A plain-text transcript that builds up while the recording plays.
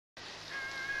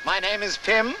My name is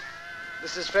Pym.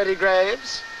 This is Freddie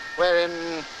Graves. We're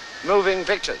in moving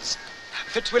pictures.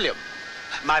 Fitzwilliam,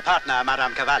 my partner,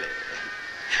 Madame Cavalli.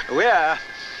 We're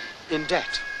in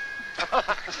debt.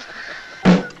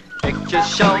 Picture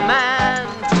showman,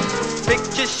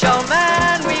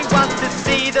 we want to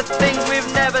see the things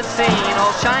we've never seen,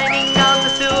 all shining on the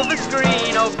silver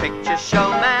screen. Oh, picture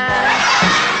showman,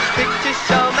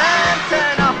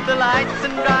 turn off the lights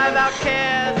and drive our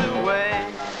cares away.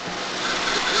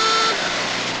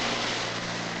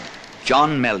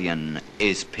 John Mellion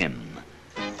is Pym,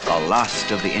 the last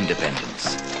of the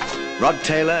independents. Rod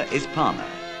Taylor is Palmer,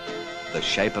 the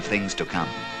shape of things to come.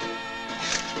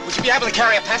 Would you be able to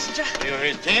carry a passenger? You're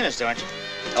his pianist, aren't you?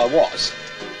 I was.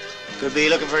 Could be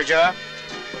looking for a job.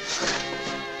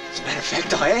 As a matter of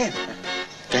fact, I am.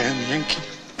 Damn Yankee.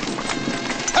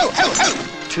 Ho, ho, ho!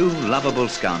 Two lovable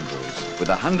scoundrels with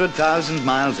 100,000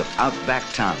 miles of outback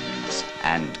towns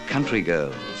and country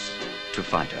girls to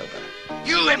fight over.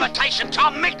 You imitation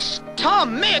Tom Mix!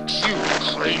 Tom Mix! You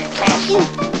cream puff!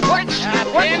 What's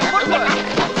footwork?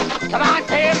 Come on,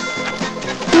 Pym!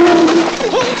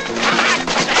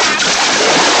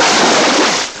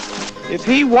 If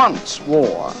he wants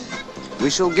war, we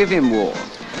shall give him war.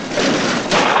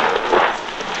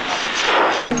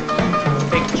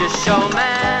 Picture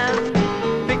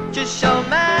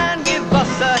showman, give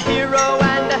us a hero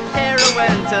and a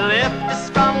heroine to lift us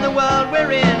from the world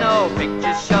we're in. Oh,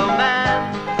 picture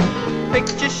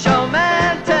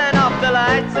showman, turn off the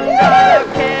lights and drive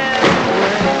our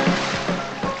cares away.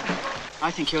 I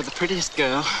think you're the prettiest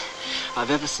girl I've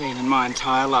ever seen in my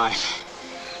entire life.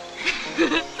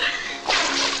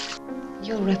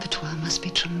 Your repertoire must be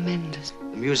tremendous.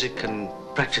 The music can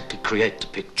practically create the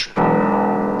picture.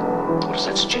 What does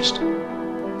that suggest?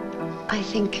 I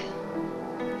think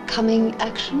coming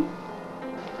action.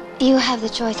 You have the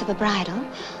choice of a bridle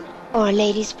or a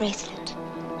lady's bracelet.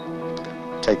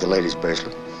 Take the lady's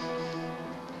bracelet.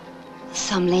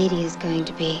 Some lady is going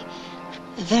to be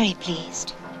very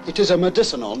pleased. It is a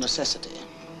medicinal necessity.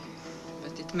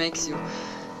 But it makes you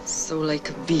so like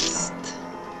a beast.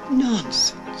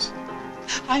 Nonsense.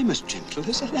 I'm as gentle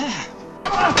as a lamb.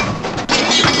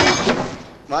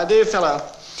 My dear fellow,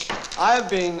 I've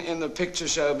been in the picture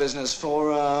show business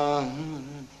for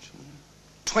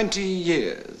 20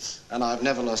 years, and I've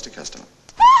never lost a customer.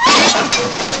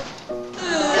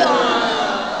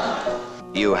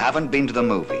 You haven't been to the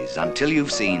movies until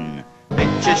you've seen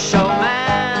Picture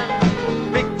showman,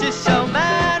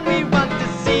 we want to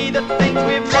see the things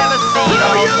we've never seen,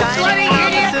 all shining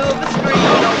on the silver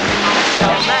screen.